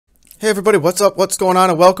Hey everybody, what's up? What's going on?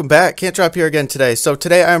 And welcome back. CantDrop here again today. So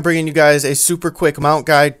today I'm bringing you guys a super quick mount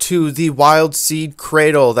guide to the Wildseed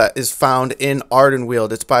Cradle that is found in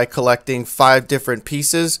Ardenweald. It's by collecting 5 different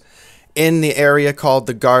pieces in the area called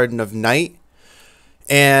the Garden of Night.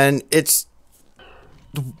 And it's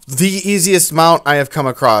the easiest mount I have come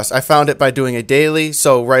across. I found it by doing a daily.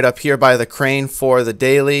 So right up here by the crane for the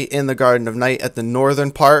daily in the Garden of Night at the northern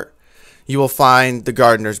part, you will find the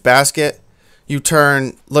Gardener's Basket. You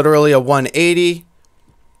turn literally a 180,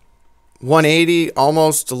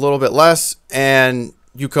 almost a little bit less, and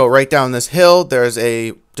you go right down this hill. There's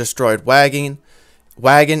a destroyed wagon.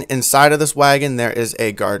 Inside of this wagon, there is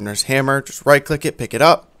a gardener's hammer. Just right click it, pick it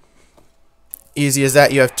up. Easy as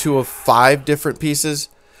that. You have 2 of 5 different pieces.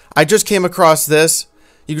 I just came across this.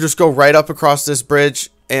 You can just go right up across this bridge,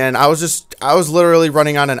 and I was literally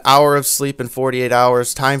running on an hour of sleep in 48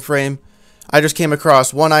 hours time frame. I just came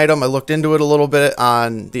across one item. I looked into it a little bit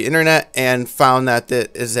on the internet and found that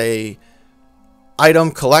it is a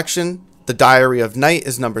item collection. The Diary of Night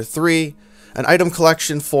is number 3. An item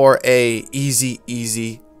collection for a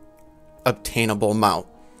easy obtainable mount.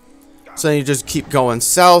 So then you just keep going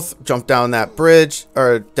south, jump down that bridge,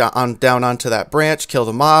 or down onto that branch, kill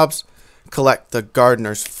the mobs, collect the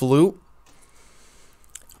Gardener's Flute.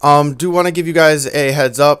 Do want to give you guys a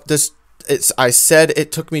heads up. I said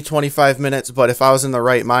it took me 25 minutes, but if I was in the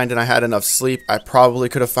right mind and I had enough sleep, I probably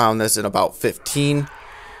could have found this in about 15.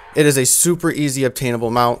 It is a super easy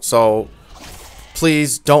obtainable mount, so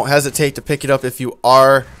please don't hesitate to pick it up if you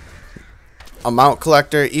are a mount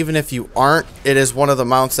collector. Even if you aren't, it is one of the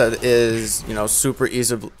mounts that is, super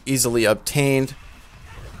easily obtained.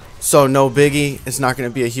 So no biggie. It's not going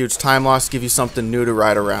to be a huge time loss. Give you something new to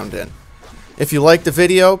ride around in. If you liked the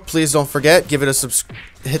video, please don't forget,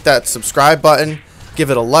 hit that subscribe button,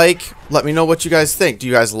 give it a like. Let me know what you guys think. Do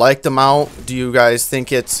you guys like the mount? Do you guys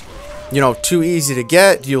think it's, too easy to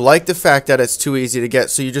get? Do you like the fact that it's too easy to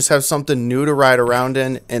get, so you just have something new to ride around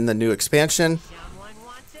in the new expansion?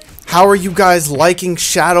 How are you guys liking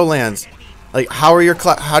Shadowlands? Like, how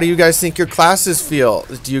do you guys think your classes feel?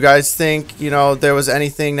 Do you guys think, there was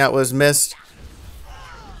anything that was missed,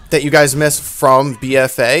 that you guys missed from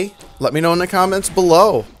BFA? Let me know in the comments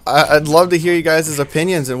below. I'd love to hear you guys'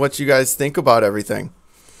 opinions and what you guys think about everything.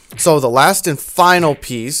 So the last and final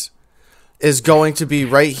piece is going to be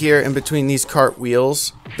right here in between these cart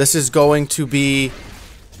wheels. This is going to be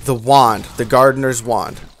the wand, the Gardener's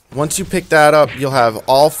Wand. Once you pick that up, you'll have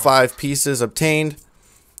all 5 pieces obtained.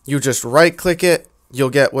 You just right click it. You'll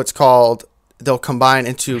get what's called, they'll combine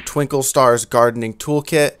into Twinkle Star's Gardening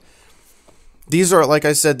Toolkit. These are, like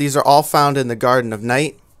I said, these are all found in the Garden of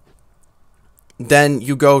Night. Then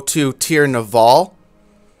you go to Tier Naval,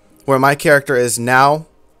 where my character is now,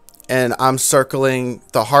 and I'm circling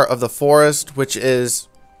the Heart of the Forest, which is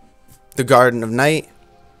the Garden of Night.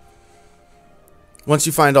 Once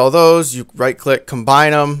you find all those, you right click,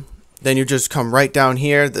 combine them. Then you just come right down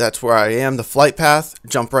here. That's where I am, the flight path.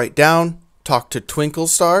 Jump right down, talk to Twinkle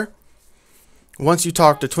Star. Once you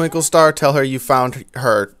talk to Twinkle Star, tell her you found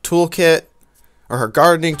her toolkit or her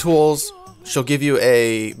gardening tools. She'll give you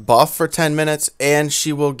a buff for 10 minutes, and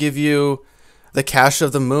she will give you the Cache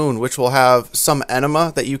of the Moon, which will have some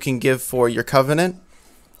enema that you can give for your Covenant,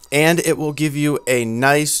 and it will give you a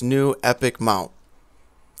nice new epic mount.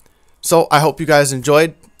 So I hope you guys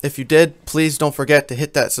enjoyed. If you did, please don't forget to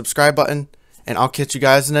hit that subscribe button, and I'll catch you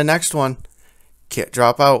guys in the next one.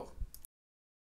 CantDrop out.